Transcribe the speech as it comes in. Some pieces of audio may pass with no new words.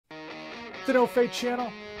The No Fate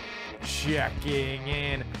channel, checking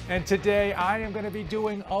in. And today I am going to be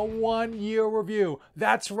doing a 1-year review.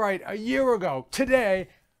 That's right, a year ago, today,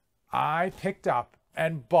 I picked up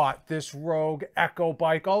and bought this Rogue Echo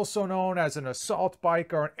bike, also known as an assault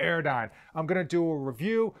bike or an Airdyne. I'm going to do a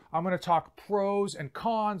review. I'm going to talk pros and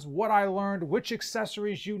cons, what I learned, which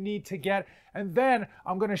accessories you need to get, and then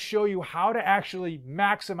I'm going to show you how to actually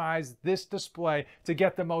maximize this display to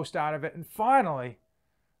get the most out of it. And finally,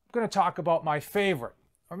 I'm going to talk about my favorite,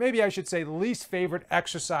 or maybe I should say least favorite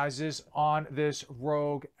exercises on this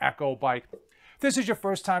Rogue Echo bike. If this is your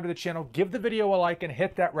first time to the channel, give the video a like and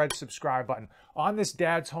hit that red subscribe button. On this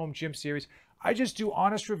Dad's Home Gym series, I just do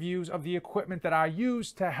honest reviews of the equipment that I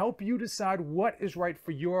use to help you decide what is right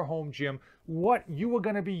for your home gym, what you are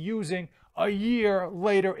going to be using a year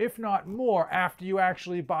later, if not more, after you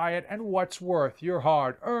actually buy it, and what's worth your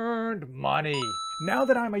hard-earned money. Now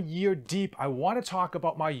that I'm a year deep, I want to talk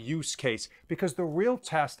about my use case, because the real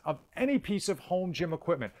test of any piece of home gym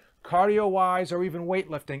equipment, cardio-wise or even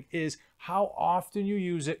weightlifting, is how often you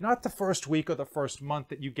use it, not the first week or the first month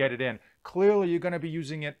that you get it in. Clearly, you're going to be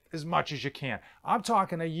using it as much as you can. I'm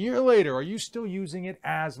talking a year later, are you still using it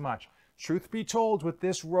as much? Truth be told, with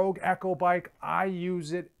this Rogue Echo bike, I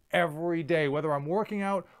use it every day, whether I'm working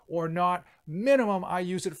out or not. Minimum, I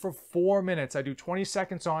use it for 4 minutes. I do 20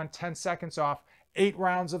 seconds on, 10 seconds off. 8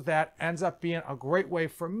 rounds of that ends up being a great way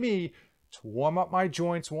for me to warm up my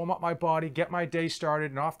joints, warm up my body, get my day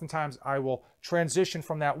started, and oftentimes I will transition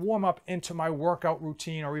from that warm up into my workout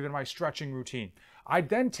routine or even my stretching routine. I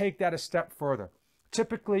then take that a step further.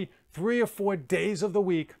 Typically 3 or 4 days of the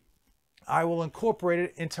week, I will incorporate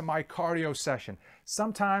it into my cardio session.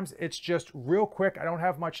 Sometimes it's just real quick. I don't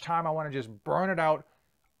have much time. I want to just burn it out.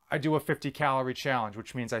 I do a 50-calorie challenge,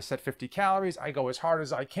 which means I set 50 calories. I go as hard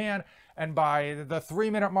as I can. And by the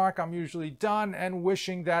 3-minute mark, I'm usually done and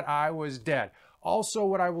wishing that I was dead. Also,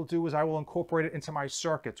 what I will do is I will incorporate it into my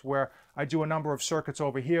circuits, where I do a number of circuits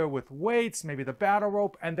over here with weights, maybe the battle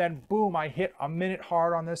rope, and then boom, I hit a minute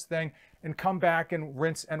hard on this thing and come back and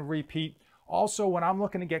rinse and repeat. Also, when I'm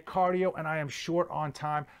looking to get cardio and I am short on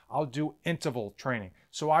time, I'll do interval training.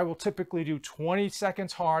 So I will typically do 20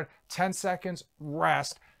 seconds hard, 10 seconds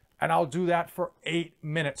rest, and I'll do that for 8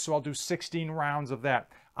 minutes. So I'll do 16 rounds of that.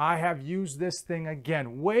 I have used this thing,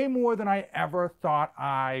 again, way more than I ever thought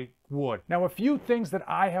I would. Now, a few things that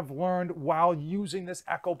I have learned while using this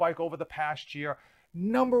Echo bike over the past year.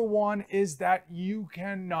 Number one is that you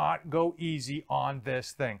cannot go easy on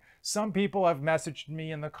this thing. Some people have messaged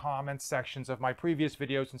me in the comments sections of my previous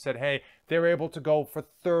videos and said, hey, they're able to go for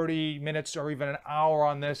 30 minutes or even an hour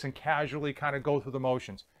on this and casually kind of go through the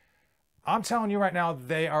motions. I'm telling you right now,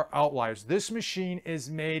 they are outliers. This machine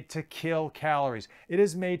is made to kill calories. It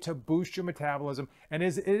is made to boost your metabolism, and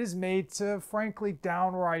it is made to, frankly,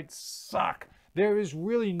 downright suck. There is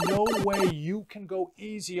really no way you can go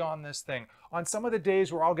easy on this thing. On some of the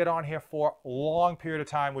days where I'll get on here for a long period of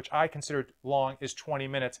time, which I consider long is 20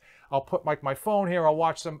 minutes, I'll put my phone here, I'll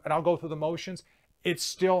watch them, and I'll go through the motions. It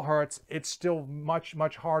still hurts. It's still much,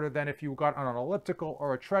 much harder than if you got on an elliptical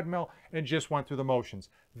or a treadmill and just went through the motions.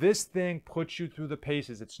 This thing puts you through the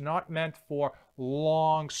paces. It's not meant for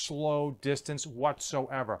long, slow distance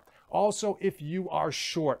whatsoever. Also, if you are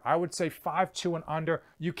short, I would say 5'2" and under,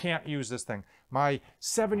 you can't use this thing. My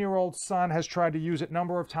 7-year-old son has tried to use it a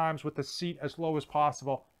number of times with the seat as low as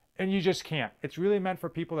possible, and you just can't. It's really meant for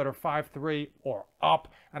people that are 5'3" or up,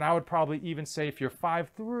 and I would probably even say if you're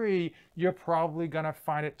 5'3", you're probably going to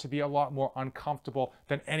find it to be a lot more uncomfortable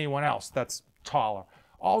than anyone else that's taller.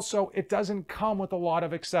 Also, it doesn't come with a lot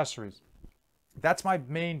of accessories. That's my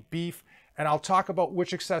main beef, and I'll talk about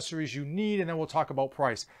which accessories you need, and then we'll talk about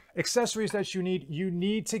price. Accessories that you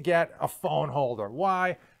need to get a phone holder.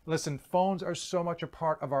 Why? Listen, phones are so much a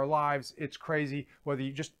part of our lives, it's crazy. Whether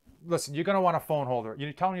you just, listen, you're going to want a phone holder.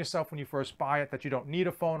 You're telling yourself when you first buy it that you don't need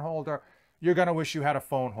a phone holder. You're going to wish you had a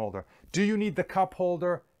phone holder. Do you need the cup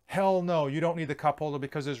holder? Hell no, you don't need the cup holder,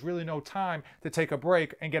 because there's really no time to take a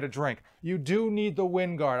break and get a drink. You do need the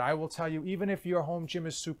wind guard. I will tell you, even if your home gym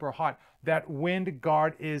is super hot, that wind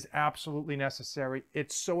guard is absolutely necessary.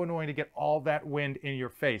 It's so annoying to get all that wind in your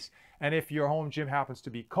face. And if your home gym happens to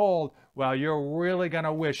be cold, well, you're really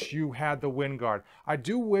gonna wish you had the wind guard. I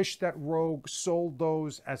do wish that Rogue sold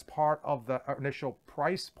those as part of the initial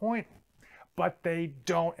price point, but they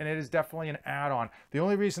don't, and it is definitely an add-on. The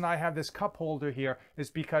only reason I have this cup holder here is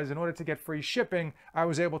because in order to get free shipping, I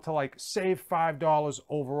was able to save $5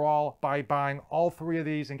 overall by buying all 3 of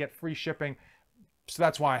these and get free shipping. So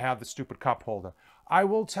that's why I have the stupid cup holder. I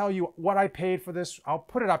will tell you what I paid for this. I'll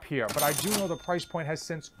put it up here, but I do know the price point has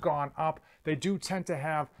since gone up. They do tend to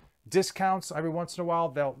have discounts every once in a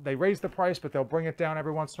while. They raise the price, but they'll bring it down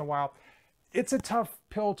every once in a while. It's a tough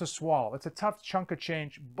pill to swallow. It's a tough chunk of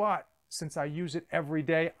change, but since I use it every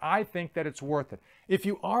day, I think that it's worth it. If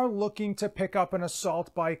you are looking to pick up an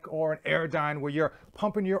assault bike or an Airdyne where you're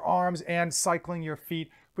pumping your arms and cycling your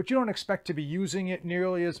feet, but you don't expect to be using it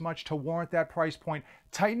nearly as much to warrant that price point,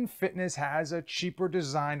 Titan Fitness has a cheaper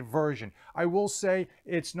designed version. I will say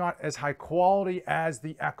it's not as high quality as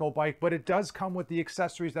the Echo bike, but it does come with the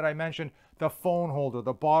accessories that I mentioned, the phone holder,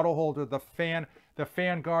 the bottle holder, the fan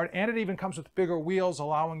guard, and it even comes with bigger wheels,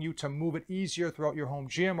 allowing you to move it easier throughout your home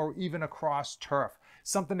gym or even across turf.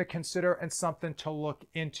 Something to consider and something to look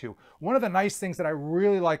into. One of the nice things that I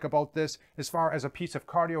really like about this, as far as a piece of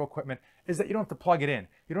cardio equipment, is that you don't have to plug it in.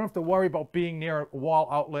 You don't have to worry about being near a wall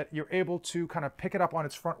outlet. You're able to kind of pick it up on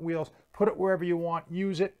its front wheels, put it wherever you want,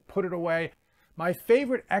 use it, put it away. My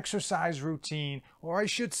favorite exercise routine, or I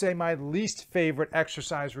should say my least favorite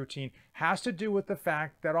exercise routine, has to do with the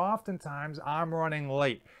fact that oftentimes I'm running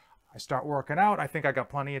late. I start working out, I think I got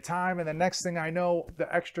plenty of time, and the next thing I know,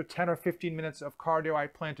 the extra 10 or 15 minutes of cardio I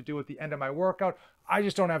plan to do at the end of my workout, I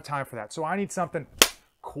just don't have time for that. So I need something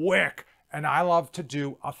quick, and I love to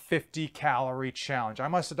do a 50-calorie challenge. I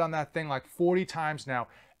must have done that thing like 40 times now.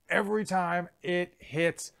 Every time it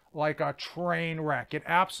hits like a train wreck. It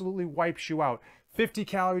absolutely wipes you out.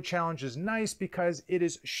 50-calorie challenge is nice because it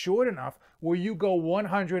is short enough where you go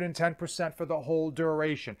 110% for the whole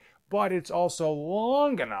duration. But it's also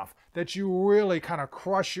long enough that you really kind of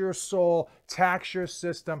crush your soul, tax your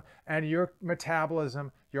system, and your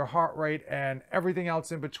metabolism, your heart rate, and everything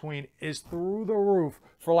else in between is through the roof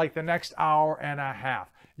for like the next hour and a half.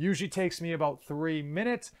 Usually takes me about 3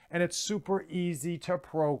 minutes, and it's super easy to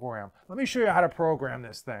program. Let me show you how to program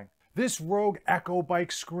this thing. This Rogue Echo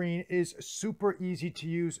bike screen is super easy to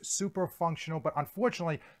use, super functional, but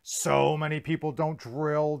unfortunately, so many people don't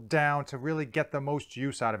drill down to really get the most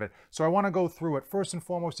use out of it. So I want to go through it. First and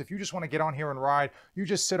foremost, if you just want to get on here and ride, you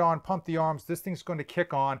just sit on, pump the arms, this thing's going to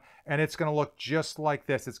kick on, and it's going to look just like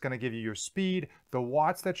this. It's going to give you your speed, the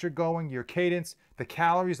watts that you're going, your cadence, the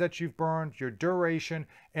calories that you've burned, your duration,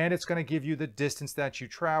 and it's going to give you the distance that you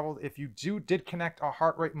traveled. If you did connect a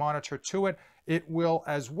heart rate monitor to it, it will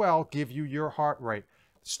as well give you your heart rate.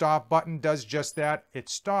 Stop button does just that. It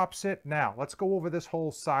stops it. Now, let's go over this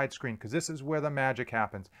whole side screen because this is where the magic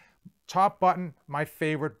happens. Top button, my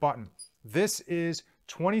favorite button. This is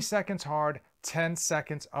 20 seconds hard, 10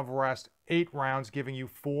 seconds of rest, 8 rounds, giving you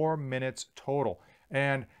 4 minutes total.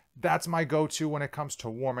 And that's my go-to when it comes to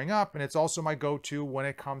warming up, and it's also my go-to when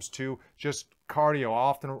it comes to just cardio. I'll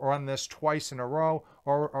often run this twice in a row,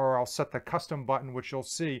 or I'll set the custom button, which you'll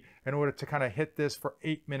see, in order to kind of hit this for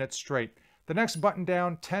 8 minutes straight. The next button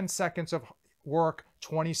down, 10 seconds of work,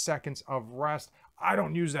 20 seconds of rest. I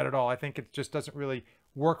don't use that at all. I think it just doesn't really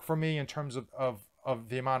work for me in terms of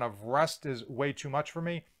the amount of rest is way too much for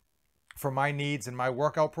me, for my needs and my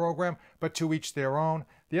workout program, but to each their own.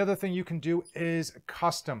 The other thing you can do is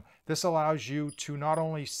custom. This allows you to not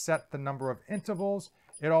only set the number of intervals,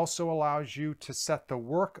 it also allows you to set the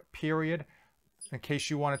work period in case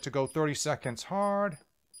you want it to go 30 seconds hard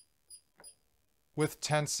with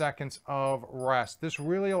 10 seconds of rest. This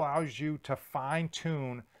really allows you to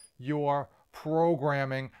fine-tune your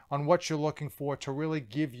programming on what you're looking for to really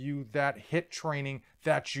give you that HIIT training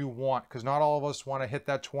that you want, because not all of us want to hit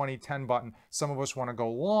that 20-10 button. Some of us want to go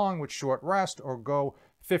long with short rest, or go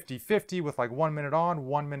 50-50 with like 1 minute on,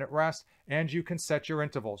 1 minute rest, and you can set your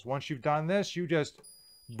intervals. Once you've done this, you just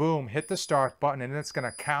boom, hit the start button, and it's going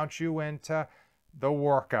to count you into the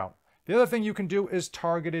workout. The other thing you can do is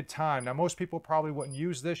targeted time. Now, most people probably wouldn't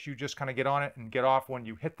use this. You just kind of get on it and get off when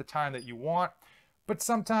you hit the time that you want. But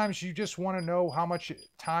sometimes you just want to know how much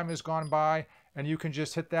time has gone by, and you can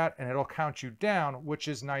just hit that and it'll count you down, which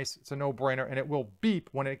is nice. It's a no-brainer, and it will beep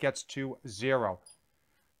when it gets to 0.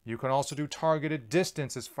 You can also do targeted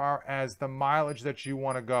distance as far as the mileage that you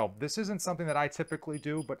want to go. This isn't something that I typically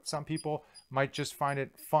do, but some people might just find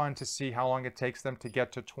it fun to see how long it takes them to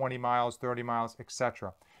get to 20 miles, 30 miles,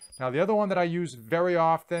 etc. Now, the other one that I use very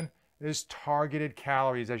often is targeted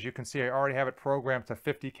calories. As you can see, I already have it programmed to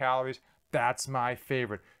 50 calories. That's my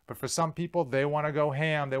favorite. But for some people, they want to go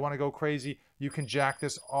ham, they want to go crazy. You can jack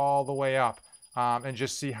this all the way up and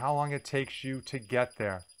just see how long it takes you to get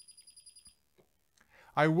there.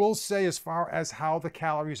 I will say, as far as how the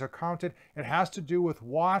calories are counted, it has to do with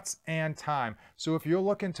watts and time. So if you're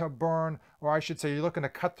looking to burn, or I should say you're looking to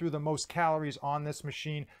cut through the most calories on this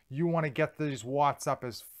machine, you want to get these watts up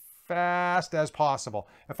as fast as possible.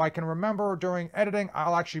 If I can remember during editing,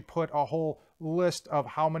 I'll actually put a whole list of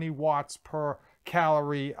how many watts per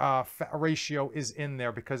calorie ratio is in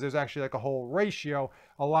there, because there's actually like a whole ratio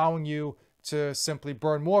allowing you to simply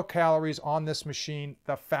burn more calories on this machine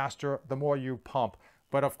the faster, the more you pump.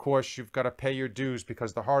 But of course, you've got to pay your dues,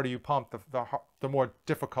 because the harder you pump, the more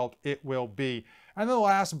difficult it will be. And the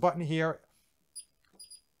last button here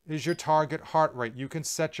is your target heart rate. You can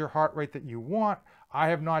set your heart rate that you want. I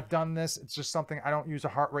have not done this. It's just something, I don't use a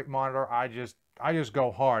heart rate monitor. I just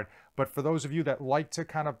go hard. But for those of you that like to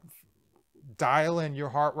kind of dial in your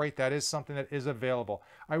heart rate, that is something that is available.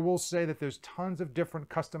 I will say that there's tons of different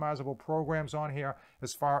customizable programs on here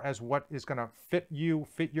as far as what is going to fit you,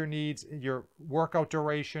 fit your needs, your workout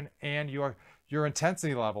duration, and your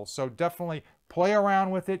intensity level. So definitely play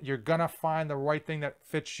around with it. You're going to find the right thing that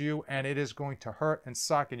fits you, and it is going to hurt and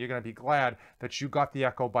suck, and you're going to be glad that you got the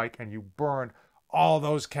Echo Bike and you burned all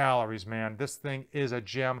those calories, man. This thing is a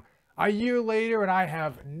gem. A year later, and I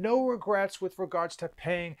have no regrets with regards to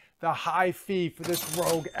paying the high fee for this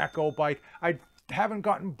Rogue Echo Bike. I haven't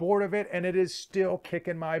gotten bored of it, and it is still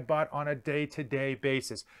kicking my butt on a day-to-day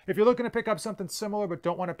basis. If you're looking to pick up something similar but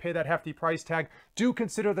don't want to pay that hefty price tag, do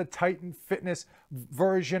consider the Titan Fitness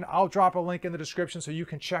version. I'll drop a link in the description so you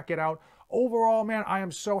can check it out. Overall, man, I am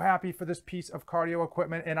so happy for this piece of cardio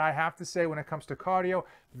equipment, and I have to say, when it comes to cardio,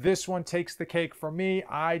 this one takes the cake for me.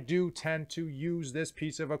 I do tend to use this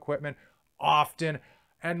piece of equipment often,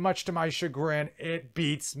 and much to my chagrin, it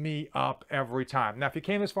beats me up every time. Now, if you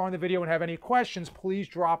came this far in the video and have any questions, please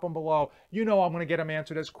drop them below. You know I'm going to get them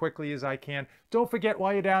answered as quickly as I can. Don't forget,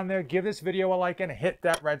 while you're down there, give this video a like and hit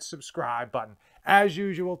that red subscribe button. As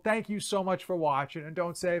usual, thank you so much for watching, and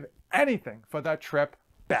don't save anything for that trip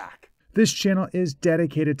back. This channel is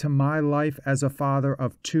dedicated to my life as a father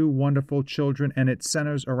of 2 wonderful children, and it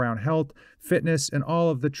centers around health, fitness, and all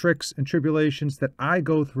of the tricks and tribulations that I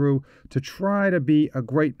go through to try to be a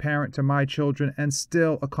great parent to my children and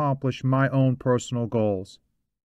still accomplish my own personal goals.